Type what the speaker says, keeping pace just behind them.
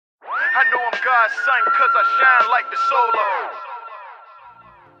I know I'm God's son, cause I shine like the solar.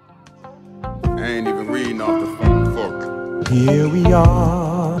 I ain't even reading off the phone. Here we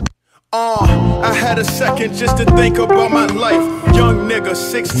are. I had a second just to think about my life. Young nigga,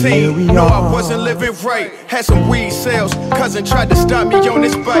 16, no I wasn't living right. Had some weed sales, cousin tried to stop me on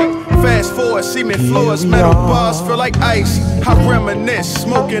this bike. Fast forward, cement floors, metal bars feel like ice. I reminisce,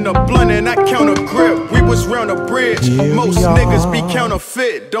 smoking a blunt and I count a grip. We was round a bridge, most niggas be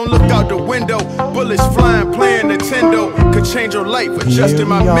counterfeit. Don't look out the window, bullets flying, playing Nintendo. Could change your life, adjusting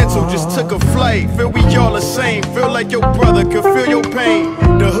my mental, just took a flight. Feel we all the same, feel like your brother could feel your pain.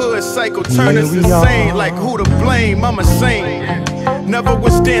 The hood cycle turn us insane, like who to blame, I'm a saint. Never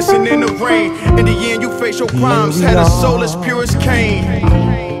was dancing in the rain, in the end you face your crimes. Had a soul as pure as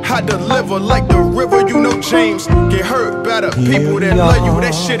Cain. I deliver like the river, you know James. Get hurt by the people that love you,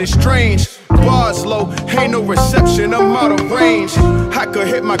 that shit is strange. Bars low, ain't no reception, I'm out of range. I could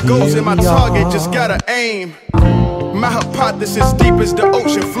hit my goals and my target, just gotta aim. My hypothesis deep as the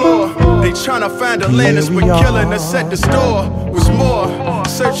ocean floor. They tryna find a Atlantis, but killing us at the store was more.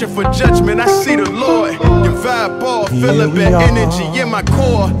 Searching for judgment, I see the Lord. Your vibe ball, feeling bad energy in my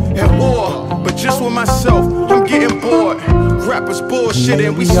core. At war, but just with myself, I'm getting bored. Rappers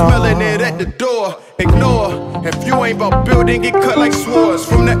bullshitting, we smelling it at the door. Ignore, if you ain't about building, get cut like swords.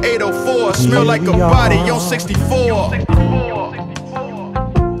 From the 804, smell like a body on 64.